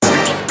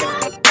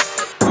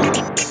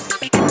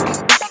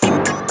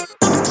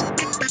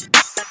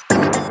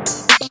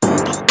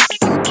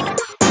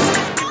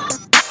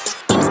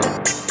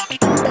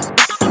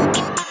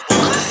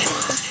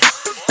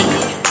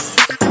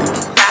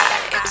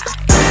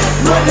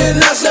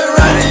Running laps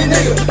around these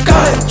niggas,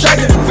 call it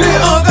track and field.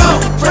 I'm gone,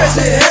 fresh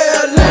as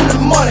hell in the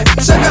morning.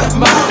 Check out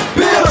my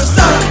bill,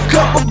 start a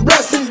couple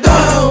blocks and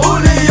done.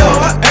 Julio,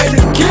 I ain't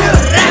a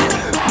killer.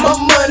 My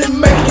money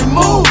make you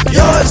move,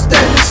 yours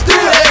standing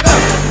still.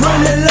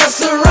 Running laps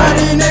around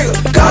these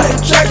niggas, call it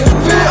track and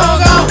field.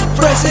 I'm gone,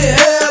 fresh as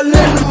hell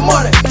in the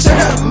morning.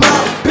 Check out my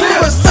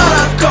bill, start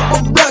a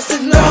couple blocks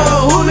and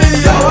done.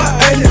 Julio,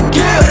 I ain't a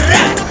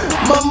killer.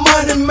 My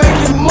money make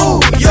you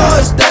move,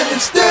 yours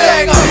standing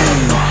still.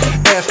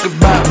 Ask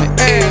about me,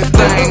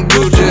 everything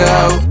Gucci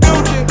out.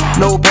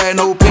 No pad,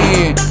 no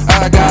pen,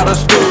 I got a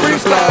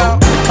stupid flow.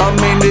 I'm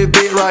in this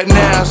bit right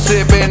now,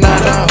 sippin' on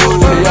the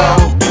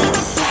Julio.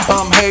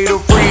 I'm hater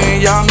free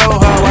and y'all know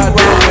how I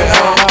do it.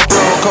 I'm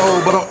flow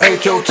cold, but I'm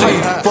H.O.T.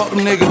 Fuck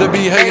them niggas that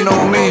be hating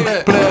on me.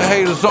 Player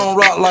haters don't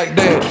rock like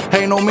that.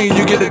 Hating on me,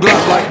 you get a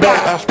Glock like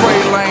that. I spray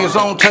lanes,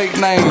 don't take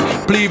names.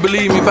 Please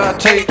believe me if I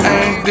take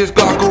aim. This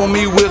Glock on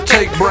me will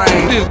take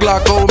brain. This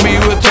Glock on me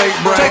will take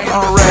brain.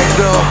 I'm racked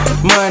up,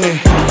 money,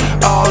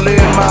 all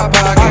in my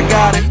pocket. I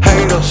got it.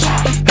 Haters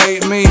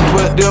hate me,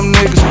 but them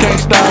niggas can't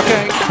stop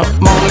it.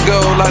 I'm on the go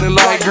like the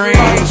light green,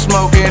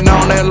 smoking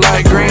on that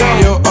light green.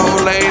 Your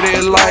old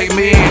lady like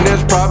me, and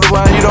that's probably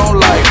why you don't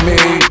like me.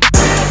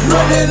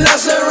 Running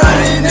laps around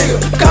these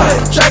niggas, call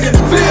it track and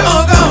field.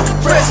 I'm gone,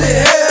 fresh as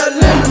hell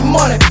in the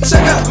morning.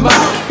 Check out my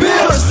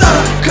bill,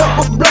 start a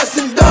couple blocks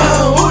and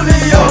done.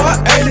 Julio, I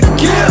ain't a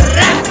killer.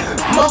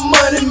 My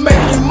money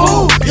make you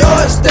move,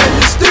 yours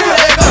standing still.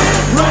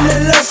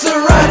 Running laps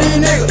around these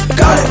niggas,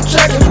 call it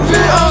track and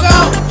field. I'm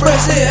gone,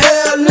 fresh as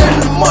hell in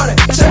the morning.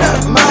 Check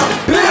out my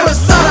bill,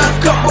 start a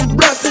couple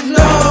blocks and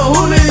done.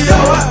 Julio,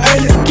 I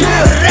ain't a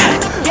killer.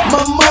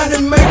 My money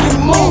make you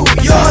move,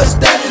 yours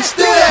standing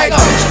still.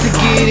 To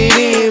get it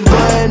in,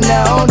 but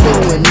now I'm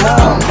doing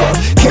number.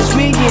 Catch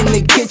me in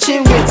the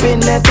kitchen whipping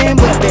nothing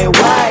but that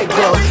white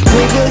girl.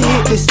 Nigga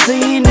hit the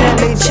scene and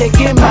they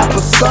checking my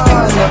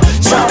persona.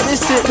 Shawty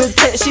sent the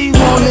text, she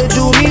wanna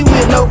do me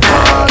with no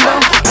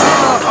condom.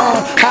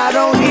 I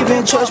don't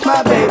even trust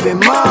my baby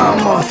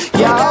mama.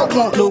 Y'all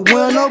want the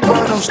winter,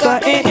 but I'm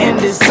stunting in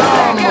the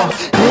summer.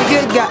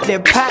 Nigga got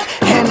that pot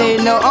and they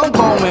know I'm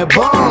going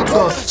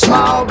bunker.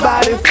 Small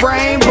body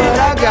frame, but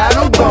I got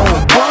them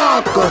going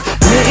bunker.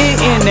 Nigga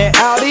in that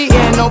Audi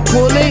and I'm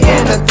pulling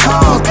in the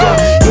Tonka.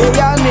 Yeah,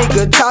 y'all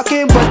nigga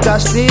talking, but I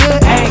still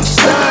ain't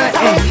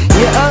stunting.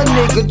 Yeah, a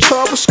nigga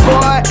trouble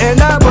squad and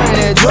I bring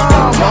that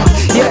drama.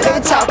 Yeah, they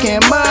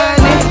talking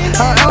money,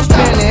 I'm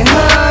spending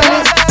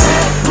hundreds.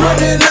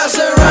 Running laps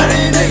around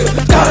these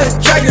niggas, call it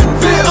track and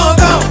field. I'm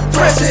gone,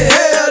 fresh as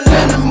hell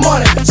in the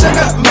morning. Check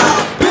out my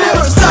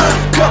bill, start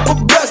a couple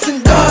blocks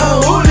and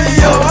done.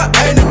 Julio, I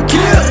ain't a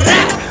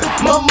killer.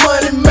 My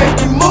money make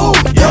you move,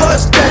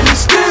 yours standing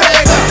still.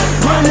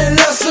 Running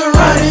laps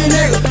around these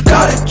niggas,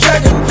 call it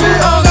track and field.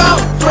 I'm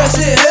gone,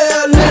 fresh as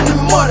hell in the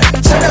morning.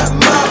 Check out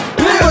my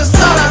bill,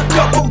 start a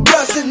couple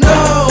blocks and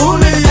done.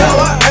 Julio,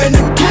 I ain't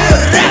a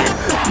killer.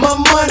 My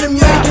money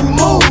make you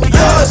move,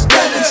 yours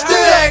standing still.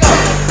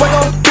 Wake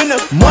up in the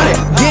money,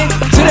 get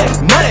to that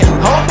money,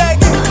 hold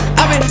that.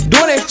 I've been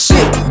doing that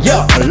shit,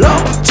 yeah, a long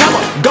time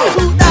ago.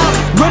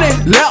 Running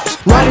laps,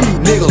 riding you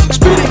niggas,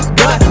 spitting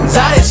guns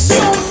out that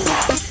shit.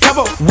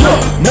 Couple real,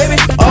 maybe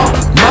all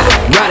mother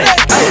riding.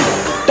 Hey,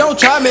 don't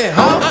try me,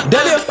 huh?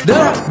 That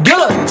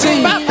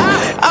guillotine.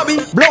 I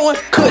be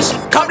blowing kush,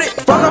 caught it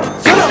from the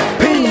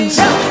Philippines.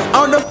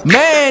 I'm the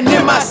man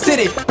in my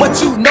city, what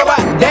you know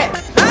about that?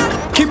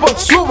 Keep a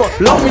swivel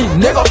on me,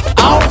 nigga,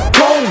 all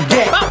gon'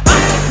 get.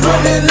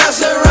 Running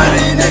laps around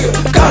these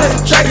niggas, call it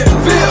track and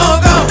field.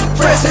 I'm gone,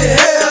 fresh as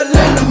hell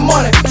in the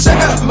morning. Check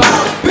out my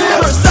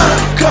bill, start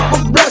a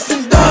couple blocks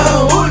and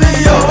done.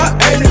 Julio, I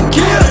ain't a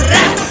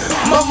killer.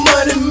 My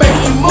money make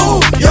you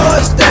move,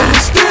 yours standing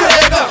still.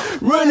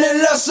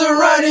 Running laps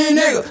around these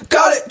niggas,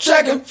 call it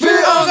track and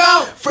field. I'm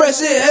gone,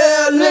 fresh as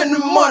hell in the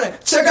morning.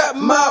 Check out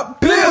my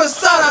bill,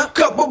 start a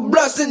couple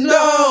blocks and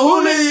done.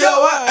 Julio,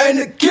 I ain't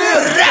a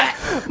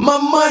killer. My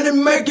money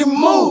make you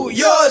move,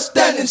 yours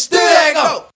standing still.